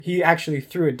He actually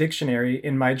threw a dictionary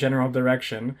in my general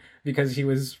direction because he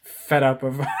was fed up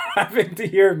of having to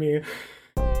hear me.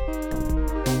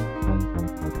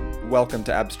 Welcome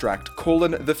to Abstract: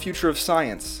 The Future of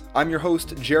Science. I'm your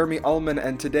host, Jeremy Ullman,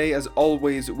 and today, as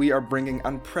always, we are bringing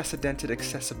unprecedented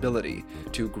accessibility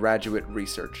to graduate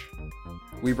research.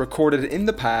 We recorded in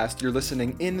the past, you're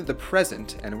listening in the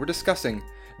present, and we're discussing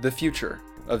the future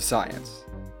of science.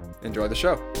 Enjoy the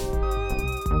show.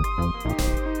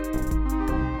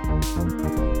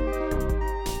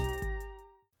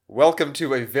 Welcome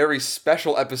to a very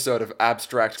special episode of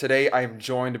Abstract. Today I am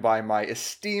joined by my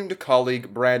esteemed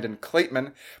colleague Brandon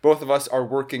Kleitman. Both of us are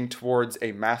working towards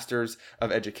a Master's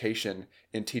of Education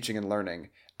in Teaching and Learning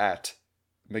at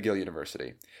McGill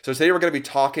University. So today we're going to be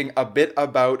talking a bit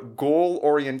about goal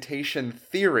orientation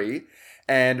theory,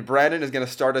 and Brandon is going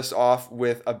to start us off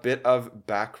with a bit of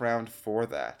background for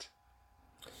that.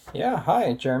 Yeah,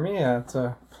 hi, Jeremy. It's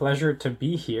a pleasure to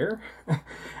be here.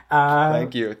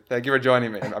 Thank you. Thank you for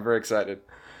joining me. I'm very excited.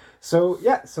 So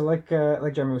like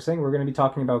Jeremy was saying, we're going to be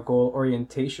talking about goal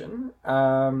orientation.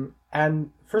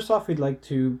 And first off, we'd like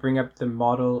to bring up the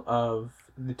model of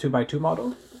the 2x2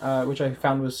 model, which I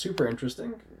found was super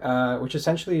interesting, which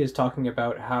essentially is talking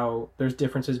about how there's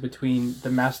differences between the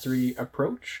mastery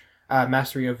approach,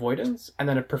 mastery avoidance, and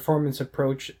then a performance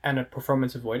approach and a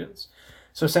performance avoidance.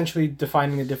 So essentially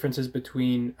defining the differences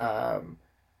between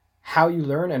how you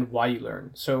learn and why you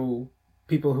learn. So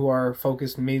people who are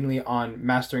focused mainly on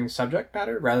mastering subject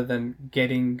matter rather than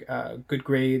getting good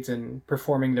grades and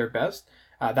performing their best,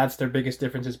 that's their biggest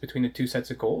differences between the two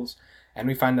sets of goals. And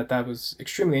we find that was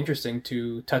extremely interesting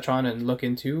to touch on and look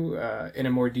into in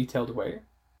a more detailed way.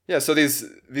 Yeah, so these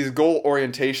goal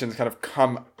orientations kind of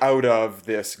come out of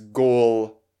this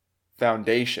goal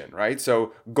foundation, right?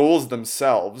 So goals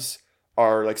themselves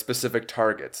are like specific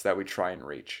targets that we try and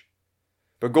reach.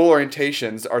 But goal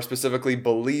orientations are specifically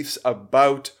beliefs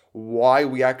about why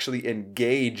we actually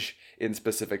engage in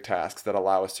specific tasks that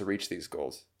allow us to reach these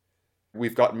goals.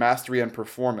 We've got mastery and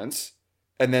performance,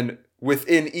 and then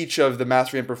within each of the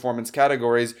mastery and performance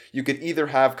categories, you could either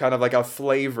have kind of like a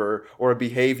flavor or a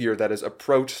behavior that is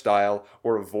approach style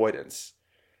or avoidance.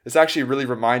 This actually really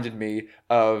reminded me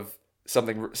of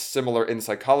something similar in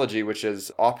psychology, which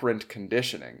is operant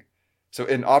conditioning. So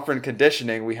in operant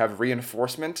conditioning, we have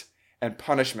reinforcement and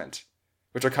punishment,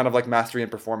 which are kind of like mastery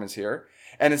and performance here.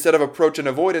 And instead of approach and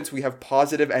avoidance, we have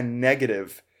positive and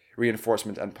negative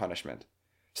reinforcement and punishment.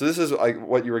 So this is like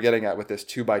what you were getting at with this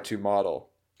 2x2 model,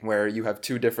 where you have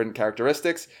two different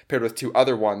characteristics paired with two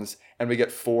other ones, and we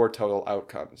get 4 total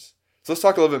outcomes. So let's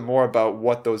talk a little bit more about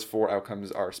what those 4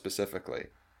 outcomes are specifically.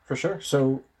 For sure.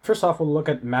 So first off, we'll look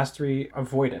at mastery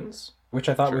avoidance, which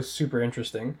I thought was super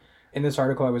interesting. In this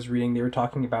article I was reading, they were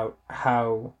talking about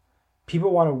how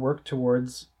people want to work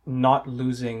towards not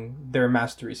losing their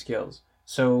mastery skills.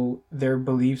 So their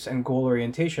beliefs and goal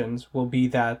orientations will be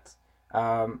that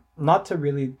not to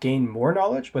really gain more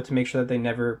knowledge, but to make sure that they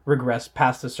never regress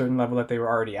past a certain level that they were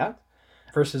already at,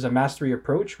 versus a mastery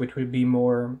approach, which would be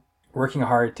more working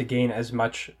hard to gain as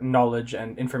much knowledge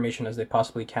and information as they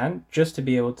possibly can, just to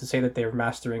be able to say that they're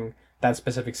mastering that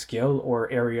specific skill or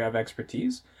area of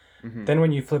expertise. Mm-hmm. Then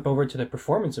when you flip over to the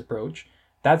performance approach,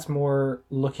 that's more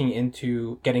looking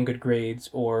into getting good grades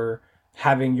or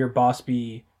having your boss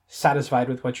be satisfied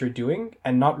with what you're doing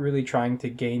and not really trying to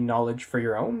gain knowledge for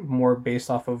your own, more based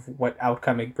off of what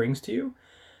outcome it brings to you.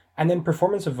 And then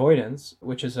performance avoidance,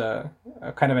 which is a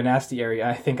kind of a nasty area,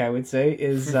 I think I would say,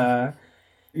 is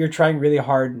you're trying really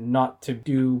hard not to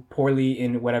do poorly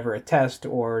in whatever a test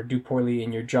or do poorly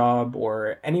in your job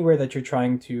or anywhere that you're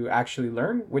trying to actually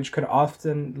learn, which could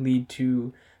often lead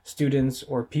to students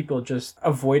or people just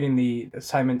avoiding the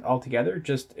assignment altogether,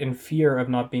 just in fear of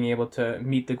not being able to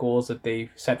meet the goals that they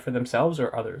set for themselves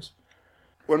or others.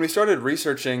 When we started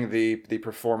researching the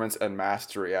performance and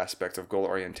mastery aspects of goal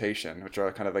orientation, which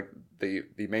are kind of like the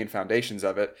main foundations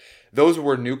of it, those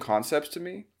were new concepts to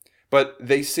me. But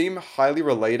they seem highly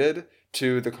related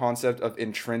to the concept of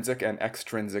intrinsic and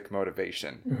extrinsic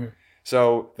motivation. Mm-hmm.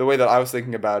 So the way that I was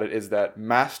thinking about it is that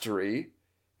mastery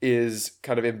is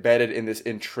kind of embedded in this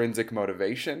intrinsic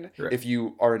motivation. Right. If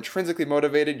you are intrinsically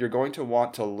motivated, you're going to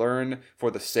want to learn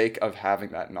for the sake of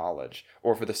having that knowledge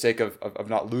or for the sake of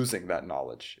not losing that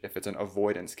knowledge, if it's an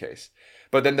avoidance case.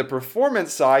 But then the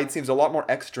performance side seems a lot more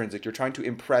extrinsic. You're trying to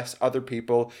impress other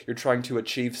people. You're trying to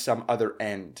achieve some other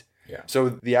end. Yeah. So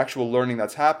the actual learning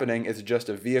that's happening is just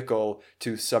a vehicle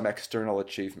to some external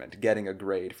achievement, getting a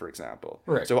grade, for example.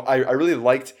 Right. So I really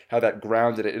liked how that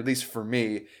grounded it, at least for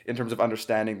me, in terms of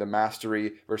understanding the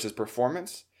mastery versus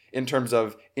performance, in terms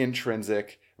of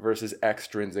intrinsic versus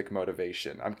extrinsic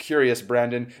motivation. I'm curious,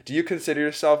 Brandon, do you consider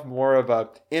yourself more of a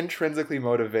intrinsically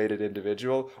motivated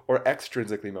individual or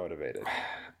extrinsically motivated?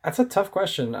 That's a tough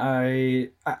question. I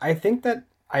think that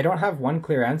I don't have one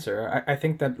clear answer. I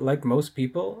think that, like most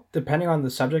people, depending on the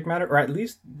subject matter, or at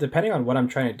least depending on what I'm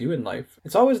trying to do in life,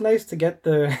 it's always nice to get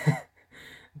the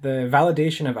the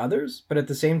validation of others, but at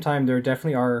the same time, there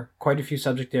definitely are quite a few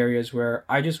subject areas where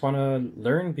I just want to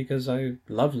learn because I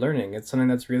love learning. It's something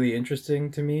that's really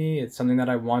interesting to me. It's something that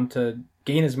I want to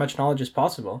gain as much knowledge as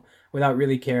possible without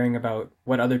really caring about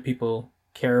what other people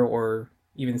care or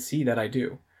even see that I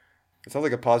do. It sounds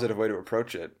like a positive way to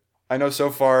approach it. I know so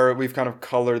far we've kind of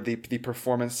colored the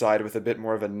performance side with a bit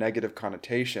more of a negative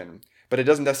connotation, but it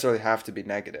doesn't necessarily have to be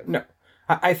negative. No,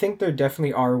 I think there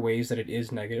definitely are ways that it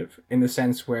is negative in the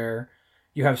sense where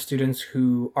you have students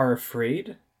who are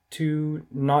afraid to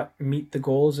not meet the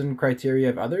goals and criteria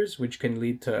of others, which can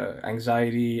lead to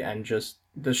anxiety and just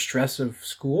the stress of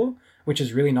school, which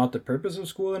is really not the purpose of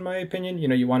school, in my opinion. You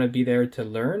know, you want to be there to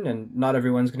learn, and not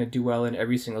everyone's going to do well in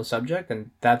every single subject,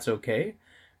 and that's okay.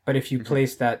 But if you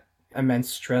place that immense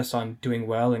stress on doing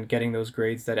well and getting those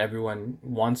grades that everyone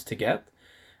wants to get,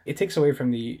 it takes away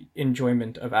from the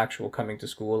enjoyment of actual coming to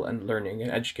school and learning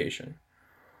and education.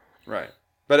 Right.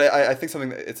 But I think something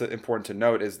that it's important to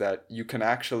note is that you can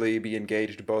actually be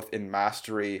engaged both in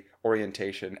mastery,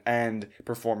 orientation, and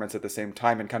performance at the same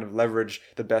time and kind of leverage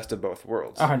the best of both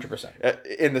worlds. 100%.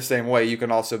 In the same way, you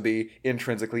can also be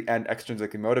intrinsically and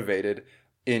extrinsically motivated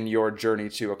in your journey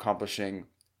to accomplishing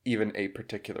even a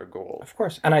particular goal. Of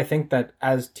course. And I think that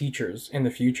as teachers in the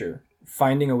future,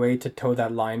 finding a way to toe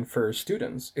that line for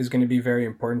students is going to be very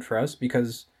important for us,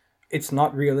 because it's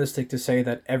not realistic to say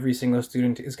that every single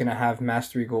student is going to have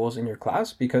mastery goals in your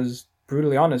class, because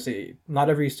brutally honestly, not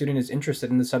every student is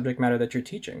interested in the subject matter that you're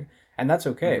teaching, and that's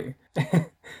okay.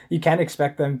 You can't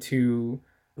expect them to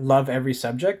love every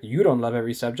subject. You don't love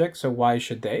every subject, so why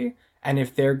should they? And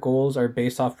if their goals are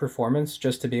based off performance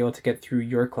just to be able to get through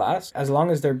your class, as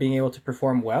long as they're being able to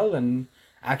perform well and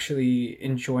actually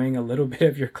enjoying a little bit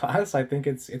of your class, I think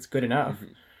it's good enough.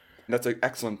 Mm-hmm. That's an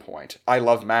excellent point. I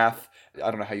love math. I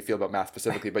don't know how you feel about math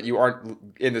specifically, but you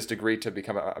aren't in this degree to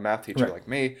become a math teacher like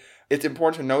me. It's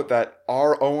important to note that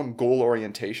our own goal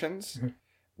orientations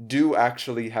do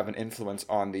actually have an influence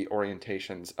on the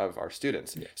orientations of our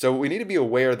students. Yeah. So we need to be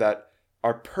aware that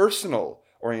our personal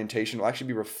orientation will actually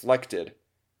be reflected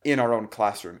in our own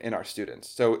classroom, in our students.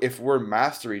 So if we're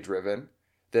mastery driven,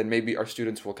 then maybe our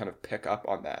students will kind of pick up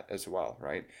on that as well,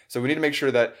 right? So we need to make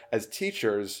sure that as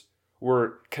teachers,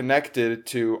 we're connected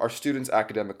to our students'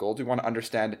 academic goals. We want to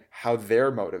understand how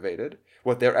they're motivated,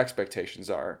 what their expectations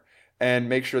are, and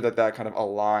make sure that that kind of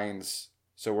aligns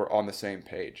so we're on the same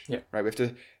page, right? We have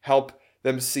to help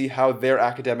them see how their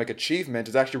academic achievement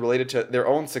is actually related to their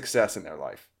own success in their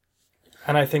life.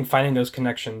 And I think finding those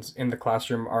connections in the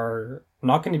classroom are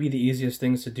not going to be the easiest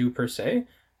things to do per se,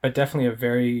 but definitely a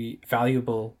very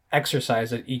valuable exercise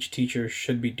that each teacher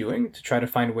should be doing to try to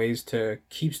find ways to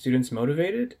keep students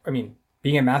motivated. I mean,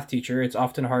 being a math teacher, it's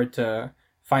often hard to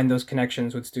find those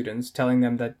connections with students, telling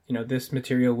them that, you know, this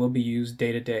material will be used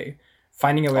day to day.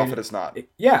 Finding a way. Often it's not.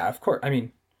 Yeah, of course. I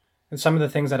mean, some of the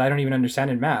things that I don't even understand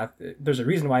in math, there's a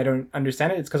reason why I don't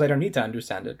understand it. It's because I don't need to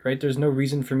understand it, right? There's no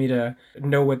reason for me to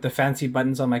know what the fancy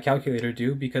buttons on my calculator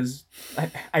do, because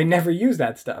I never use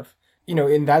that stuff. You know,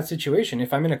 in that situation,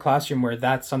 if I'm in a classroom where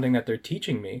that's something that they're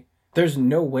teaching me, there's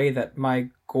no way that my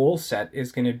goal set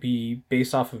is going to be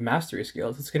based off of mastery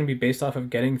skills. It's going to be based off of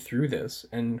getting through this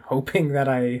and hoping that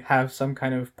I have some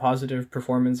kind of positive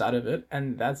performance out of it,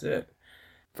 and that's it.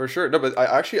 For sure. No, but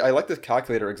I like this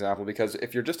calculator example, because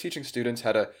if you're just teaching students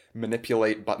how to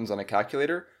manipulate buttons on a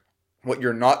calculator, what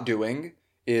you're not doing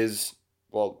is,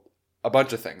 well, a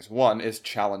bunch of things. One is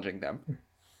challenging them,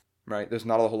 right? There's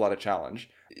not a whole lot of challenge.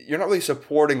 You're not really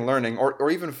supporting learning or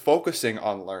even focusing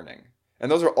on learning. And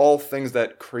those are all things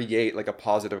that create like a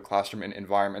positive classroom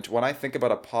environment. When I think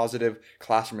about a positive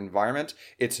classroom environment,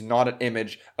 it's not an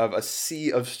image of a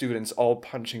sea of students all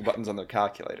punching buttons on their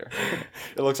calculator.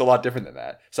 It looks a lot different than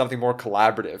that. Something more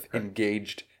collaborative,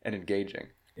 engaged, and engaging.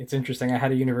 It's interesting. I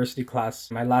had a university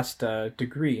class, my last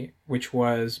degree, which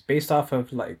was based off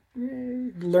of like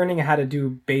learning how to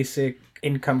do basic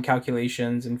income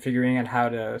calculations and figuring out how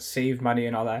to save money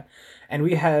and all that. And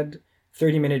we had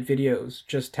 30-minute videos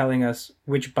just telling us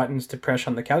which buttons to press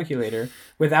on the calculator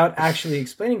without actually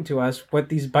explaining to us what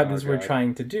these buttons were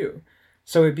trying to do.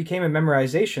 So it became a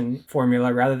memorization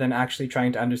formula rather than actually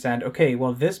trying to understand, okay,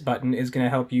 well, this button is going to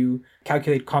help you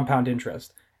calculate compound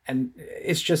interest. And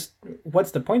it's just,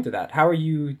 what's the point of that? How are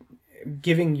you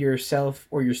giving yourself,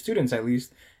 or your students at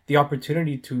least, the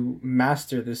opportunity to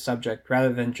master this subject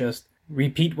rather than just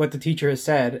repeat what the teacher has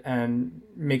said and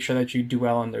make sure that you do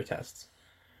well on their tests.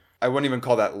 I wouldn't even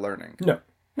call that learning. No,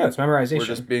 it's memorization.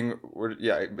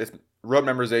 It's rote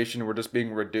memorization. We're just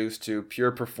being reduced to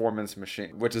pure performance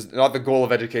machine, which is not the goal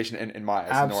of education in my eyes.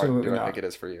 Absolutely nor do I not. think it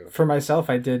is for you. For myself,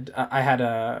 I had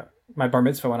my bar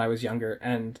mitzvah when I was younger,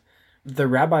 and the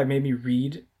rabbi made me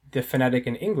read the phonetic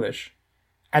in English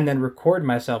and then record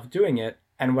myself doing it.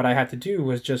 And what I had to do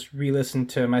was just re-listen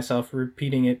to myself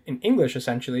repeating it in English,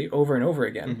 essentially, over and over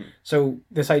again. Mm-hmm. So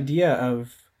this idea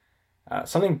of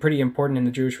something pretty important in the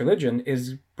Jewish religion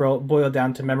is boiled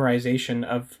down to memorization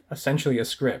of essentially a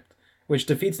script, which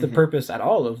defeats the purpose at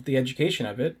all of the education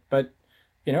of it. But,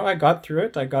 I got through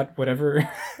it. I got whatever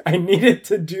I needed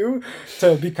to do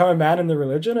to become a man in the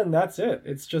religion, and that's it.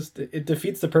 It's just, it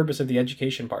defeats the purpose of the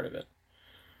education part of it.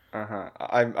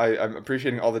 I'm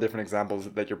appreciating all the different examples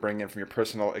that you're bringing in from your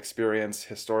personal experience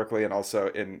historically and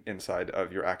also inside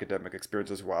of your academic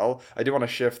experience as well. I do want to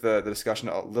shift the discussion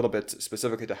a little bit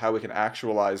specifically to how we can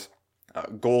actualize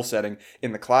goal setting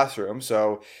in the classroom.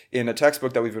 So in a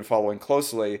textbook that we've been following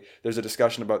closely, there's a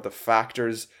discussion about the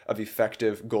factors of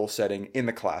effective goal setting in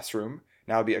the classroom.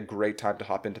 Now would be a great time to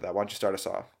hop into that. Why don't you start us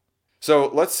off?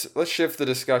 So let's shift the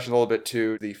discussion a little bit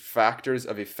to the factors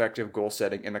of effective goal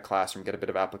setting in the classroom, get a bit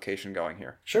of application going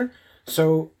here. Sure.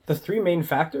 So the three main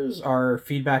factors are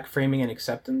feedback, framing, and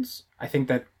acceptance. I think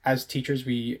that as teachers,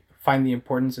 we find the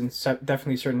importance in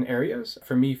definitely certain areas.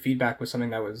 For me, feedback was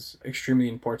something that was extremely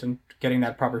important. Getting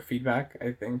that proper feedback,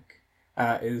 I think,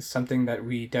 is something that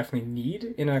we definitely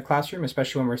need in a classroom,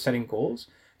 especially when we're setting goals,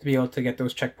 to be able to get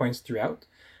those checkpoints throughout.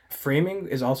 Framing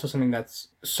is also something that's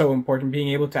so important, being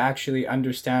able to actually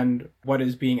understand what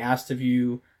is being asked of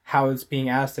you, how it's being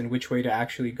asked, and which way to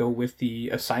actually go with the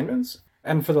assignments.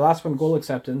 And for the last one, goal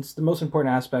acceptance, the most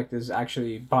important aspect is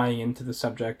actually buying into the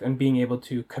subject and being able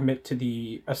to commit to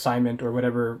the assignment or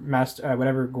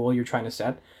whatever goal you're trying to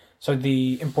set. So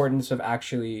the importance of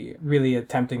actually really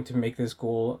attempting to make this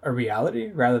goal a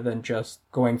reality rather than just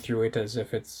going through it as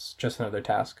if it's just another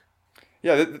task.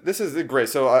 Yeah, this is great.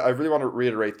 So I really want to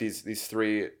reiterate these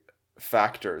three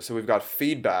factors. So we've got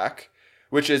feedback,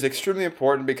 which is extremely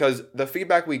important because the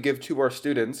feedback we give to our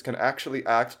students can actually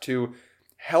act to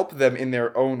help them in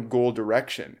their own goal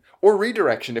direction or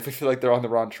redirection if we feel like they're on the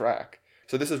wrong track.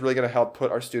 So this is really going to help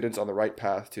put our students on the right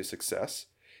path to success.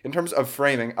 In terms of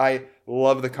framing, I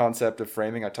love the concept of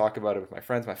framing. I talk about it with my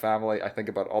friends, my family. I think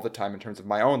about it all the time in terms of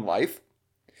my own life.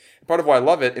 Part of why I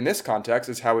love it in this context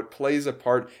is how it plays a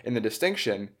part in the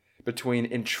distinction between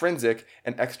intrinsic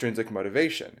and extrinsic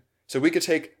motivation. So we could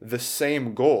take the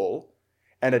same goal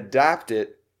and adapt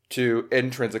it to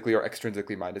intrinsically or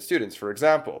extrinsically minded students. For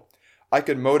example, I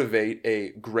could motivate a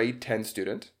grade 10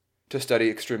 student to study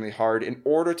extremely hard in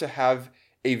order to have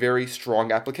a very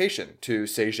strong application to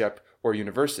CEGEP or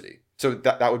university. So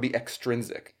that would be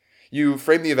extrinsic. You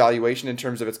frame the evaluation in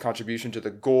terms of its contribution to the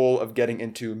goal of getting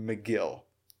into McGill,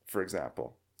 for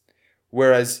example.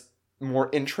 Whereas more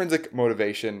intrinsic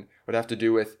motivation would have to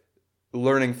do with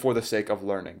learning for the sake of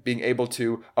learning, being able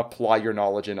to apply your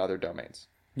knowledge in other domains.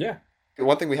 Yeah.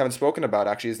 One thing we haven't spoken about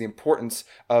actually is the importance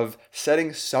of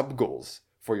setting sub-goals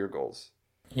for your goals.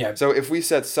 Yeah. So if we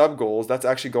set sub-goals, that's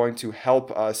actually going to help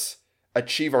us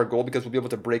achieve our goal because we'll be able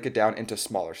to break it down into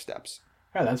smaller steps.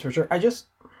 Yeah, that's for sure. I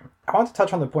want to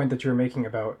touch on the point that you were making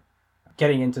about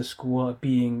getting into school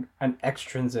being an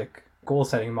extrinsic goal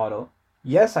setting model.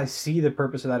 Yes, I see the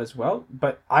purpose of that as well,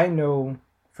 but I know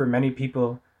for many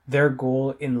people, their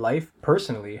goal in life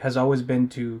personally has always been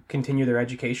to continue their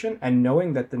education, and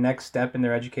knowing that the next step in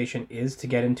their education is to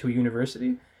get into a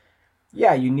university.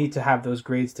 Yeah, you need to have those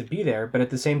grades to be there, but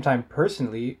at the same time,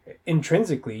 personally,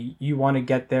 intrinsically, you want to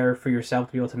get there for yourself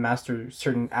to be able to master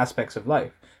certain aspects of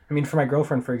life. I mean, for my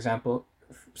girlfriend, for example,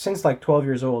 since like 12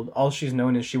 years old, all she's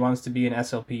known is she wants to be an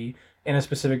SLP in a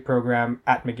specific program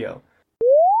at McGill.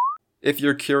 If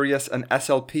you're curious, an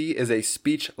SLP is a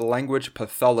speech-language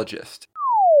pathologist.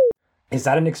 Is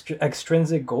that an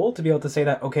extrinsic goal to be able to say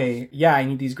that, okay, yeah, I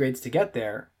need these grades to get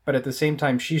there, but at the same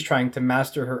time, she's trying to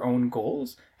master her own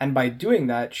goals, and by doing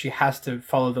that, she has to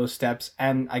follow those steps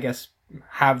and, I guess,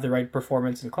 have the right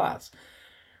performance in class.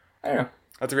 I don't know.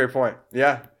 That's a great point.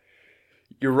 Yeah.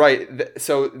 You're right.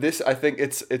 So this, I think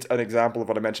it's an example of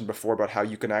what I mentioned before about how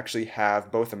you can actually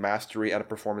have both a mastery and a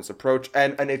performance approach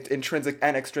and an intrinsic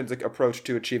and extrinsic approach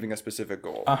to achieving a specific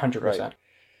goal. 100%. Right?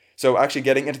 So actually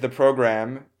getting into the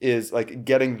program is like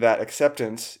getting that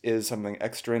acceptance is something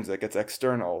extrinsic, it's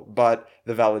external, but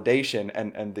the validation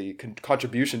and the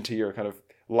contribution to your kind of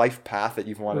life path that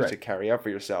you've wanted to carry out for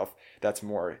yourself, that's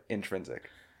more intrinsic.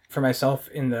 For myself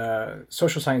in the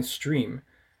social science stream,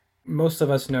 Most of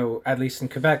us know, at least in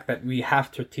Quebec, that we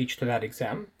have to teach to that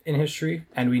exam in history,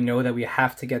 and we know that we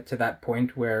have to get to that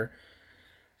point where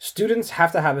students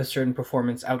have to have a certain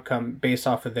performance outcome based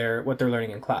off of what they're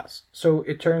learning in class. So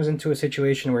it turns into a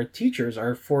situation where teachers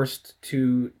are forced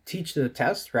to teach to the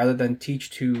test rather than teach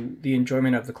to the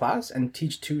enjoyment of the class and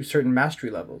teach to certain mastery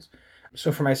levels.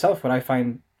 So for myself, what I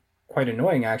find quite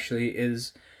annoying actually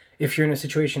is if you're in a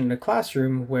situation in a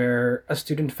classroom where a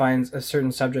student finds a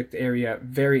certain subject area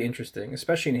very interesting,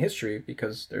 especially in history,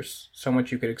 because there's so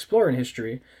much you could explore in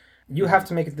history, you have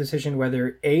to make a decision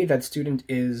whether A, that student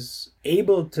is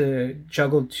able to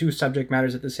juggle two subject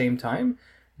matters at the same time,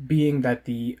 being that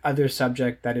the other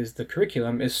subject, that is the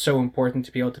curriculum, is so important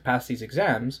to be able to pass these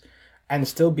exams, and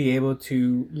still be able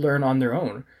to learn on their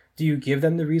own. Do you give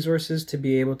them the resources to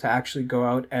be able to actually go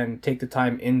out and take the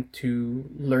time into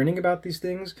learning about these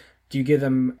things? Do you give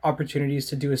them opportunities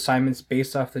to do assignments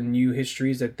based off the new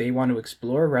histories that they want to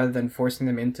explore rather than forcing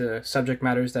them into subject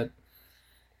matters that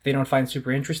they don't find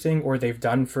super interesting or they've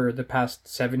done for the past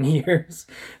 7 years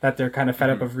that they're kind of fed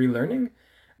up of relearning?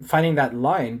 Finding that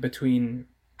line between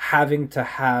having to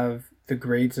have the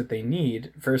grades that they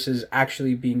need versus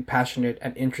actually being passionate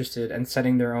and interested and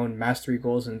setting their own mastery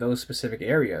goals in those specific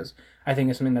areas, I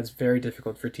think is something that's very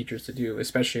difficult for teachers to do,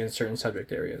 especially in certain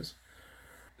subject areas.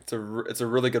 It's a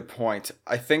really good point.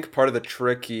 I think part of the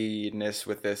trickiness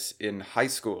with this in high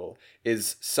school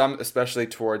is especially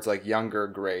towards like younger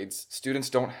grades, students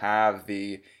don't have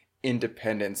the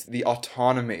independence, the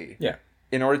autonomy. Yeah.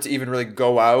 In order to even really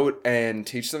go out and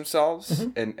teach themselves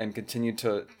and continue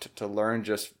to learn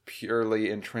just purely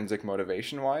intrinsic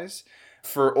motivation wise.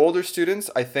 For older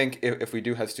students, I think if we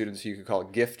do have students who you could call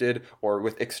gifted or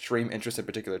with extreme interest in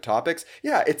particular topics,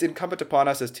 yeah, it's incumbent upon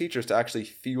us as teachers to actually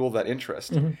fuel that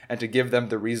interest and to give them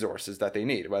the resources that they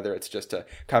need, whether it's just to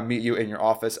come meet you in your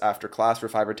office after class for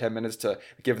 5 or 10 minutes to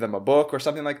give them a book or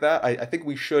something like that. I think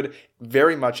we should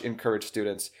very much encourage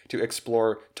students to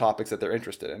explore topics that they're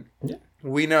interested in. Yeah.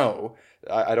 We know,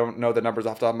 I don't know the numbers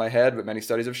off the top of my head, but many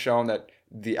studies have shown that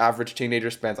the average teenager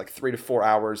spends like 3 to 4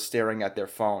 hours staring at their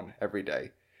phone every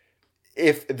day.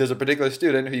 If there's a particular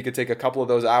student who you could take a couple of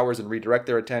those hours and redirect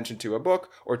their attention to a book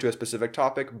or to a specific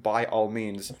topic, by all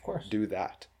means, of course, do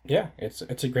that. Yeah, it's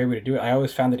a great way to do it. I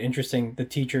always found it interesting, the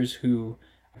teachers who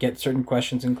get certain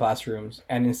questions in classrooms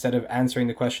and instead of answering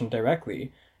the question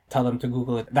directly, tell them to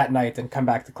Google it that night and come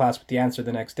back to class with the answer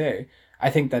the next day. I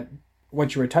think that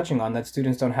what you were touching on, that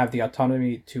students don't have the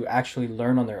autonomy to actually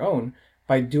learn on their own,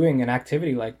 by doing an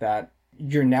activity like that,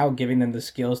 you're now giving them the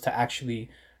skills to actually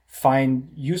find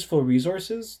useful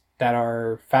resources that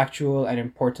are factual and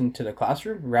important to the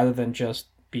classroom rather than just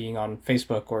being on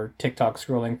Facebook or TikTok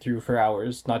scrolling through for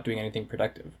hours, not doing anything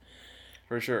productive.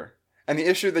 For sure. And the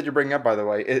issue that you're bringing up, by the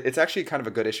way, it's actually kind of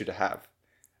a good issue to have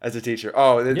as a teacher.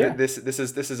 This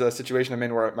is a situation I'm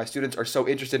in where my students are so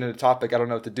interested in a topic, I don't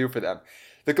know what to do for them.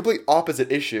 The complete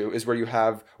opposite issue is where you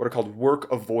have what are called work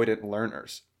avoidant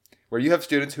learners, where you have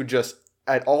students who just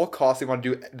at all costs, they want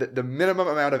to do the minimum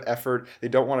amount of effort. They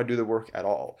don't want to do the work at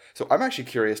all. So I'm actually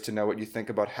curious to know what you think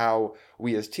about how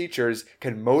we as teachers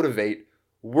can motivate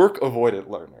work avoidant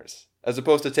learners, as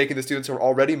opposed to taking the students who are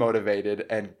already motivated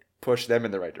and push them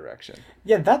in the right direction.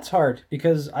 Yeah, that's hard,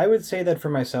 because I would say that for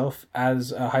myself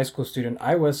as a high school student,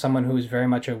 I was someone who was very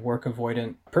much a work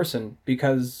avoidant person,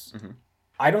 because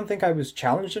I don't think I was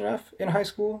challenged enough in high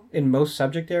school in most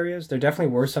subject areas. There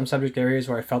definitely were some subject areas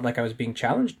where I felt like I was being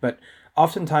challenged, but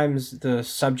oftentimes the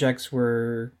subjects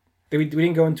we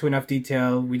didn't go into enough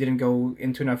detail. We didn't go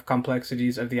into enough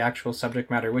complexities of the actual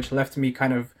subject matter, which left me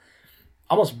kind of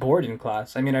almost bored in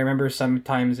class. I mean, I remember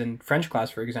sometimes in French class,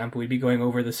 for example, we'd be going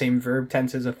over the same verb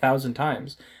tenses 1,000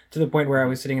 times to the point where I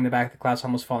was sitting in the back of the class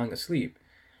almost falling asleep.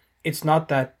 It's not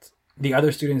that the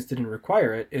other students didn't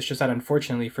require it. It's just that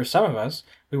unfortunately for some of us,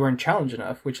 we weren't challenged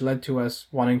enough, which led to us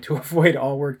wanting to avoid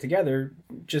all work together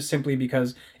just simply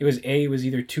because it was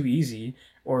either too easy,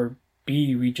 or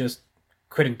B, we just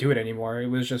couldn't do it anymore. It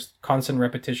was just constant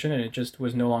repetition and it just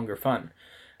was no longer fun.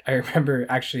 I remember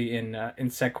actually in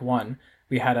Sec 1,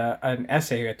 we had an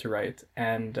essay we had to write,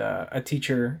 and a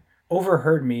teacher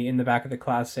overheard me in the back of the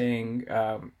class saying,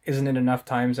 isn't it enough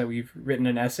times that we've written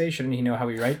an essay? Shouldn't he know how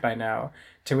we write by now?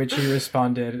 To which he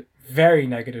responded very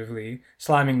negatively,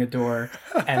 slamming the door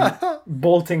and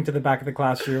bolting to the back of the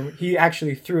classroom. He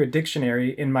actually threw a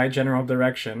dictionary in my general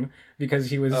direction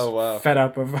because he was fed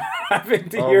up of having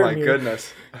to hear me. Oh my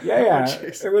goodness. Yeah.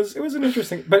 It was an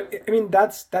interesting, but I mean,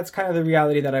 that's kind of the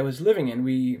reality that I was living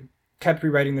in. kept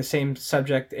rewriting the same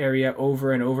subject area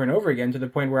over and over and over again, to the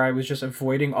point where I was just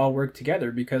avoiding all work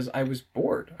together because I was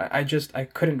bored. I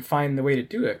couldn't find the way to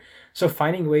do it. So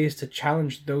finding ways to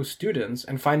challenge those students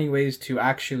and finding ways to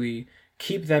actually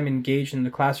keep them engaged in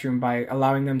the classroom by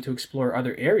allowing them to explore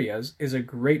other areas is a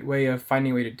great way of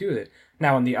finding a way to do it.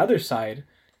 Now, on the other side,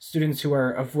 students who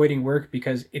are avoiding work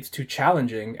because it's too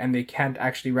challenging and they can't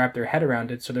actually wrap their head around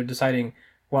it, so they're deciding,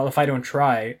 well, if I don't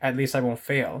try, at least I won't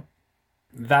fail.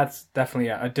 That's definitely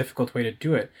a difficult way to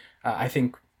do it. I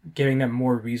think giving them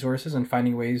more resources and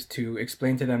finding ways to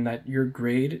explain to them that your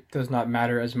grade does not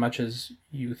matter as much as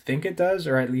you think it does,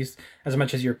 or at least as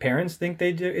much as your parents think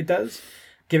it does.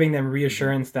 Giving them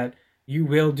reassurance that you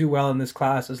will do well in this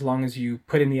class as long as you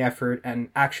put in the effort and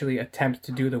actually attempt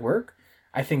to do the work.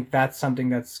 I think that's something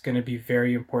that's going to be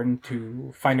very important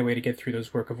to find a way to get through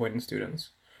those work avoidance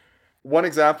students. One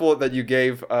example that you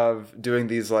gave of doing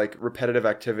these like repetitive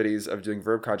activities of doing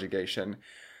verb conjugation,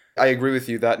 I agree with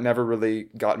you, that never really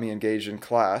got me engaged in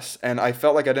class. And I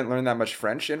felt like I didn't learn that much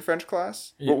French in French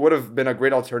class. Yeah. What would have been a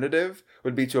great alternative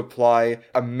would be to apply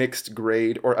a mixed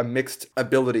grade or a mixed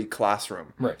ability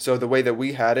classroom. Right. So the way that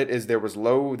we had it is there was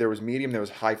low, there was medium, there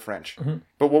was high French. Mm-hmm.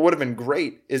 But what would have been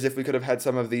great is if we could have had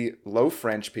some of the low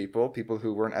French people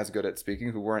who weren't as good at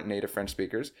speaking, who weren't native French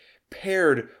speakers,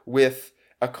 paired with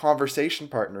a conversation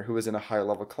partner who was in a higher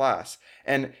level class.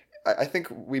 And I think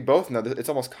we both know that it's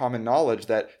almost common knowledge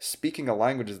that speaking a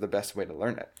language is the best way to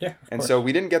learn it. Yeah, and so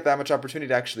we didn't get that much opportunity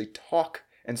to actually talk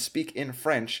and speak in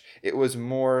French. It was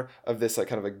more of this like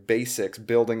kind of like basics,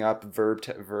 building up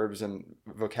verbs and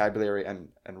vocabulary and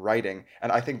writing.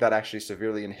 And I think that actually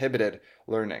severely inhibited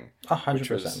learning.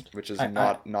 100%. Which is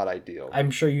not ideal. I'm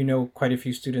sure you know quite a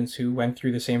few students who went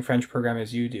through the same French program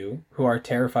as you do, who are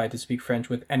terrified to speak French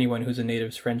with anyone who's a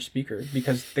native French speaker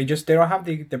because they don't have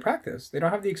the practice. They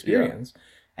don't have the experience. Yeah.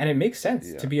 And it makes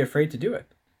sense to be afraid to do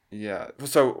it. Yeah.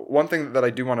 So one thing that I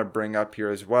do want to bring up here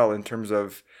as well in terms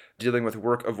of dealing with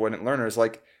work avoidant learners,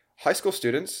 like high school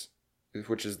students,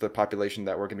 which is the population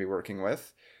that we're going to be working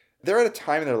with, they're at a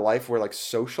time in their life where like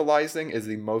socializing is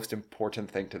the most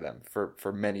important thing to them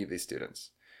for many of these students,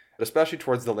 especially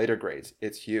towards the later grades.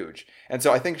 It's huge. And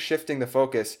so I think shifting the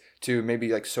focus to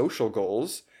maybe like social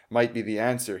goals might be the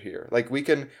answer here. Like we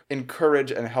can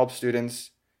encourage and help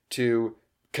students to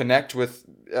connect with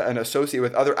and associate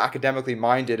with other academically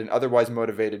minded and otherwise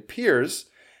motivated peers,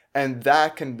 and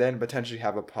that can then potentially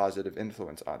have a positive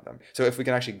influence on them. So if we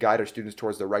can actually guide our students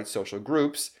towards the right social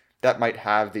groups, that might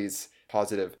have these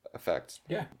positive effects.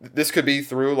 Yeah. This could be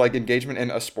through like engagement in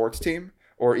a sports team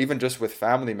or even just with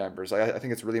family members. I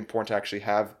think it's really important to actually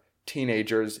have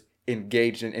teenagers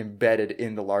engaged and embedded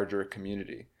in the larger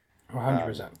community.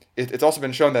 100%. It's also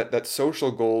been shown that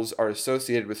social goals are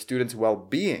associated with students'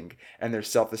 well-being and their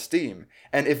self-esteem.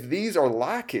 And if these are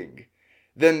lacking,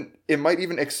 then it might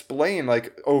even explain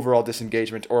like overall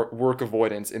disengagement or work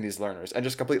avoidance in these learners and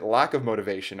just complete lack of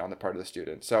motivation on the part of the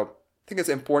student. So I think it's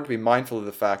important to be mindful of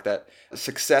the fact that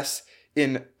success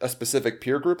in a specific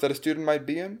peer group that a student might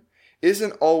be in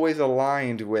isn't always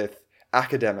aligned with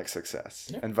academic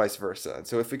success and vice versa. And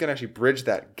so if we can actually bridge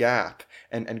that gap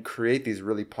and create these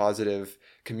really positive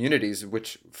communities,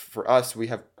 which for us, we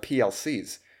have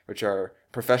PLCs, which are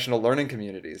professional learning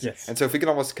communities. Yes. And so if we can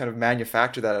almost kind of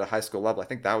manufacture that at a high school level, I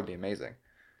think that would be amazing.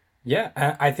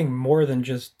 Yeah, I think more than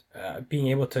just being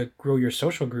able to grow your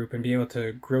social group and being able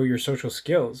to grow your social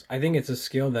skills, I think it's a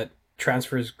skill that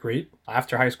transfers great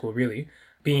after high school, really.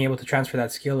 Being able to transfer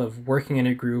that skill of working in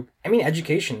a group. I mean,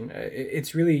 education,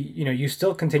 it's really, you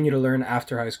still continue to learn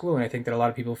after high school. And I think that a lot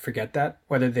of people forget that,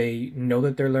 whether they know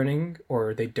that they're learning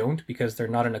or they don't because they're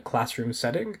not in a classroom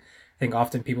setting. I think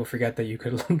often people forget that you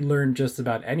could learn just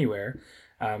about anywhere.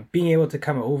 Being able to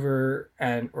come over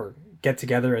or get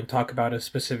together and talk about a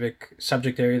specific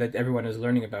subject area that everyone is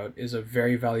learning about is a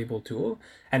very valuable tool.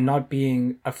 And not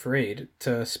being afraid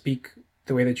to speak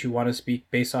the way that you want to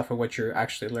speak based off of what you're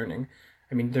actually learning.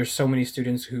 I mean, there's so many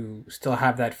students who still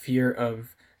have that fear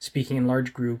of speaking in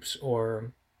large groups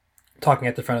or talking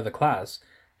at the front of the class.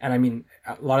 And I mean,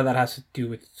 a lot of that has to do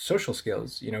with social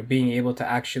skills, being able to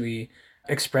actually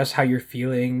express how you're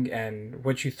feeling and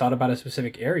what you thought about a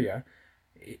specific area.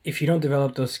 If you don't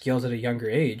develop those skills at a younger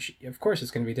age, of course,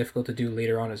 it's going to be difficult to do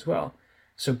later on as well.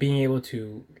 So being able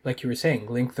to, like you were saying,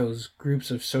 link those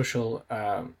groups of social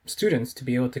students to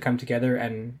be able to come together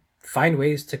and find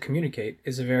ways to communicate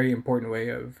is a very important way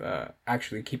of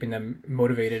actually keeping them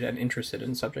motivated and interested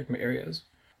in subject areas.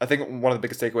 I think one of the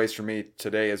biggest takeaways for me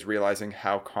today is realizing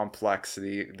how complex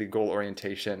the goal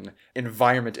orientation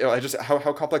environment,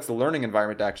 how complex the learning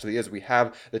environment actually is. We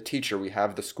have the teacher, we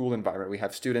have the school environment, we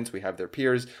have students, we have their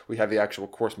peers, we have the actual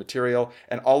course material,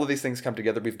 and all of these things come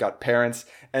together. We've got parents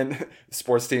and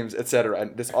sports teams, etc.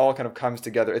 And this all kind of comes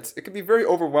together. It can be very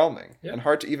overwhelming and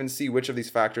hard to even see which of these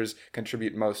factors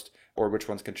contribute most or which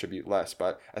ones contribute less.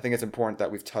 But I think it's important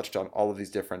that we've touched on all of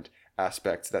these different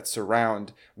aspects that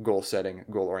surround goal setting,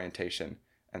 goal orientation,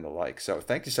 and the like. So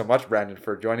thank you so much, Brandon,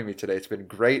 for joining me today. It's been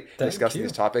great discussing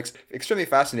these topics. Extremely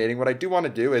fascinating. What I do want to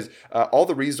do is all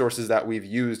the resources that we've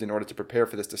used in order to prepare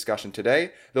for this discussion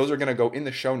today, those are going to go in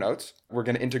the show notes. We're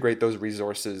going to integrate those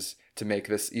resources to make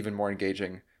this even more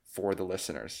engaging for the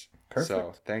listeners. Perfect.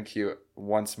 So thank you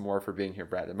once more for being here,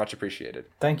 Brandon. Much appreciated.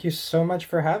 Thank you so much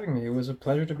for having me. It was a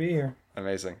pleasure to be here.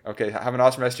 Amazing. Okay, have an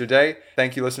awesome rest of your day.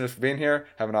 Thank you, listeners, for being here.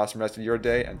 Have an awesome rest of your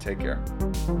day, and take care.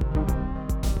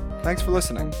 Thanks for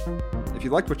listening. If you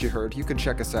liked what you heard, you can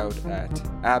check us out at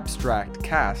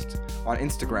AbstractCast on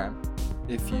Instagram.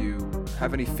 If you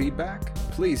have any feedback,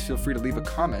 please feel free to leave a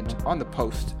comment on the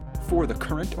post for the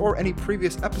current or any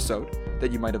previous episode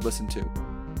that you might have listened to.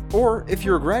 Or if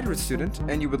you're a graduate student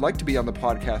and you would like to be on the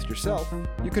podcast yourself,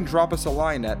 you can drop us a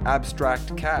line at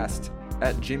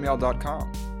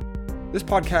abstractcast@gmail.com. This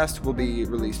podcast will be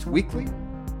released weekly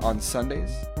on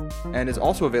Sundays and is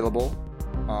also available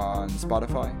on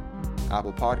Spotify,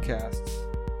 Apple Podcasts,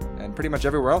 and pretty much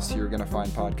everywhere else you're going to find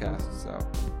podcasts. So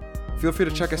feel free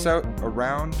to check us out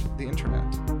around the internet.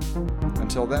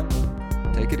 Until then,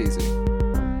 take it easy.